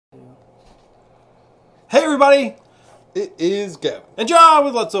Hey everybody! It is Gavin. And John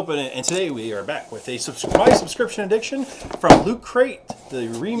with Let's Open It. And today we are back with a My Subscription Addiction from Loot Crate, the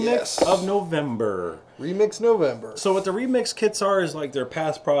remix of November. Remix November. So what the remix kits are is like their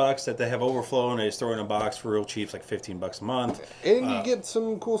past products that they have overflow and they just throw in a box for real cheap, like $15 a month. And you get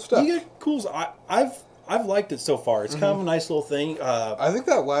some cool stuff. You get cool. I've liked it so far. It's kind of a nice little thing. I think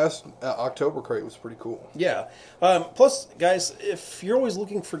that last October crate was pretty cool. Yeah. Plus, guys, if you're always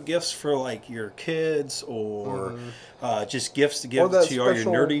looking for gifts for like your kids or just gifts to give to all your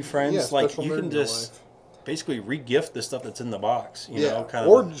nerdy friends, like you can just basically re-gift the stuff that's in the box. You know, kind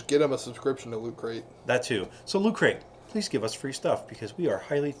or of just get them a subscription to Loot Crate. That too. So Loot Crate, please give us free stuff because we are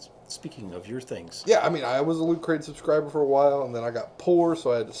highly speaking of your things. Yeah, I mean, I was a Loot Crate subscriber for a while, and then I got poor,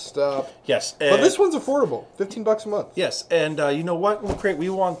 so I had to stop. Yes. But this one's affordable. $15 a month. Yes, and you know what, Loot Crate? We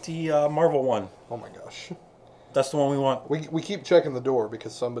want the Marvel one. Oh my gosh. That's the one we want. We keep checking the door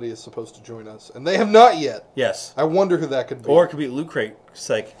because somebody is supposed to join us, and they have not yet. Yes. I wonder who that could be. Or it could be Loot Crate. It's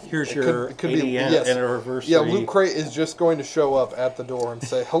like, here's your 80th anniversary. Yeah, Loot Crate is just going to show up at the door and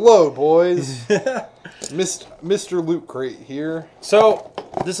say, hello, boys. Mr. Loot Crate here. So,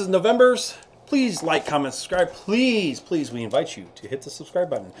 this is November's. Please like, comment, subscribe. Please, please, we invite you to hit the subscribe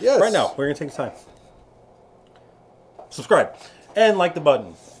button. Yes. Right now, we're going to take the time. Subscribe. And like the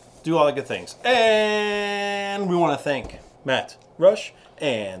button. Do all the good things. And we want to thank Matt Rush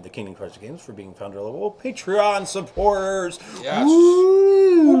and the Kingdom Cards Games for being founder level Patreon supporters. Yes.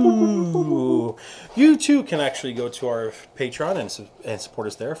 Woo. You too can actually go to our Patreon and support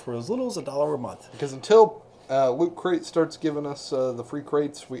us there for as little as $1 a month. Because until Loot Crate starts giving us the free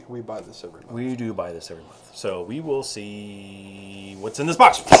crates, we buy this every month. We do buy this every month. So we will see what's in this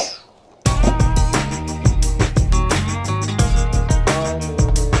box.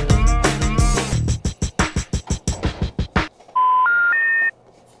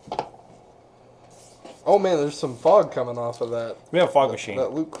 Oh man, there's some fog coming off of that. We have a fog machine.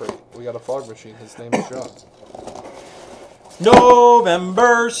 That Loot Crate. We got a fog machine. His name is John.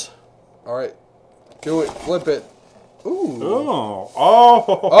 November's. All right, do it. Flip it. Ooh.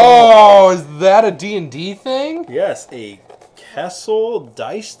 Oh, is that a D&D thing? Yes, a Castle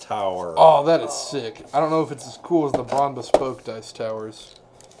Dice Tower. Oh, that is sick. I don't know if it's as cool as the Braun Bespoke Dice Towers.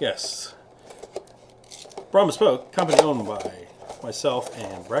 Yes. Braun Bespoke, company owned by myself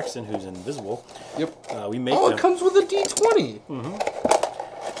and Braxton, who's invisible. Yep. We make it comes with a D20.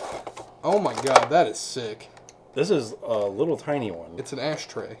 Oh my god, that is sick. This is a little tiny one. It's an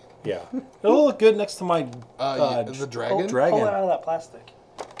ashtray. Yeah. It'll look good next to my the dragon. Dragon. Pull it out of that plastic.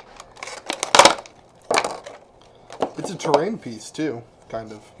 It's a terrain piece too,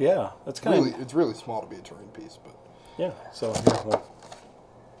 kind of. Yeah, that's kind really, of. it's really small to be a terrain piece, but. Yeah. So here, we'll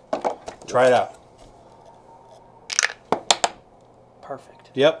try it out.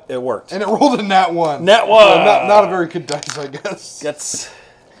 Perfect. Yep, it worked. And it rolled a nat one. Nat one. So not a very good dice, I guess. That's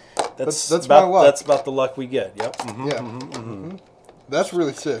about my luck. That's about the luck we get. Yep. That's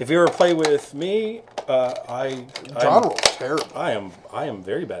really sick. If you ever play with me, John rolls terrible. I am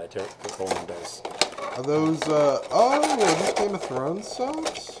very bad at rolling dice. Are those? Are these Game of Thrones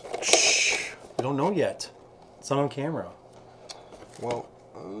songs? Shh. We don't know yet. It's not on camera. Well,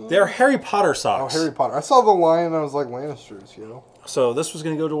 they're Harry Potter socks. Oh, Harry Potter. I saw the lion and I was like, Lannisters, you know? So this was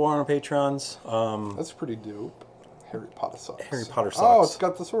going to go to one of our patrons. That's pretty dope. Harry Potter socks. Harry Potter socks. Oh, it's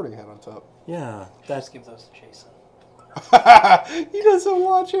got the sorting hat on top. Yeah. Just give those to Jason. He doesn't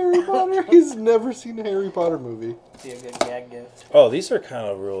watch Harry Potter. He's never seen a Harry Potter movie. Be a good gag gift. Oh, these are kind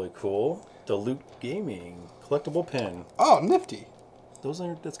of really cool. The Loot Gaming collectible pin. Oh, nifty.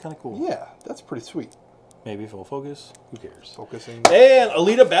 That's kind of cool. Yeah, that's pretty sweet. Maybe if it'll focus. Who cares? Focusing. And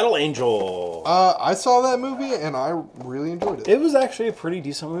Alita Battle Angel. I saw that movie and I really enjoyed it. It was actually a pretty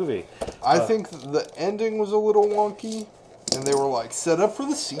decent movie. I think the ending was a little wonky, and they were like, set up for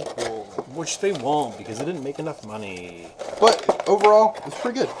the sequel. Which they won't, because it didn't make enough money. But overall, it's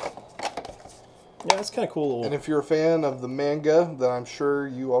pretty good. Yeah, it's kind of cool. And if you're a fan of the manga, then I'm sure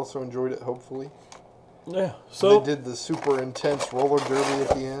you also enjoyed it, hopefully. Yeah, so... They did the super intense roller derby at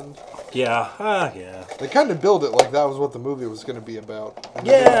the end. Yeah, yeah. They kind of built it like that was what the movie was going to be about.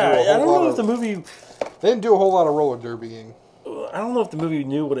 Yeah, I don't know if the movie... They didn't do a whole lot of roller derbying. I don't know if the movie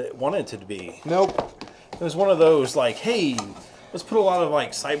knew what it wanted it to be. Nope. It was one of those, like, hey, let's put a lot of,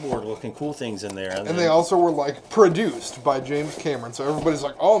 like, cyborg-looking cool things in there. And they also were, like, produced by James Cameron. So everybody's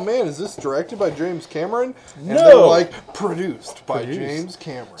like, oh, man, is this directed by James Cameron? And no! they were, like, produced by James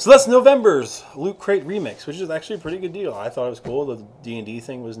Cameron. So that's November's Loot Crate Remix, which is actually a pretty good deal. I thought it was cool. The D&D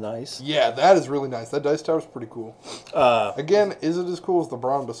thing was nice. Yeah, that is really nice. That dice tower's pretty cool. Again, is it as cool as the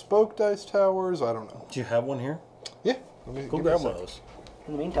Braun Bespoke dice towers? I don't know. Do you have one here? Yeah. Go grab one of those.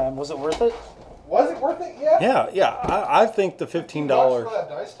 In the meantime, was it worth it? Was it worth it? Yeah. Yeah. I think the $15. For that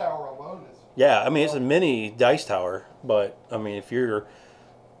dice tower alone is. Yeah, I mean it's a mini dice tower, but I mean if you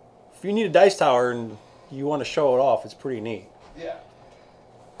need a dice tower and you want to show it off, it's pretty neat. Yeah.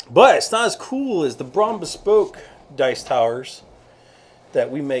 But it's not as cool as the Braun Bespoke dice towers that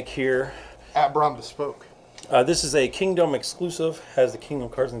we make here at Braun Bespoke. This is a Kingdom exclusive. Has the Kingdom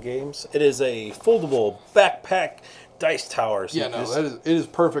cards and games. It is a foldable backpack dice tower. So yeah, no, it is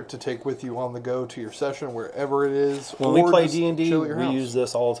perfect to take with you on the go to your session wherever it is. When we play D&D, we use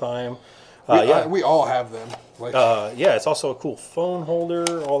this all the time. We all have them. Like, yeah, it's also a cool phone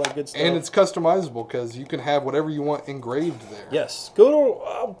holder, all that good stuff. And it's customizable because you can have whatever you want engraved there. Yes. Go to,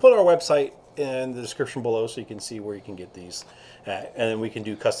 I'll put our website in the description below so you can see where you can get these. And then we can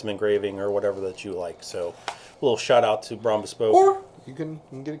do custom engraving or whatever that you like. So a little shout out to Braun Bespoke. Or you can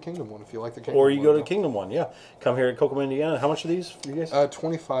get a Kingdom one if you like the Kingdom one. Or you go to Kingdom one, yeah. Come here to Kokomo, Indiana. How much are these for you guys?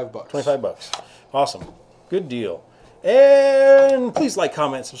 $25. $25. Awesome. Good deal. And please like,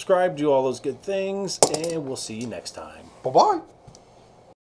 comment, subscribe, do all those good things, and we'll see you next time. Bye-bye.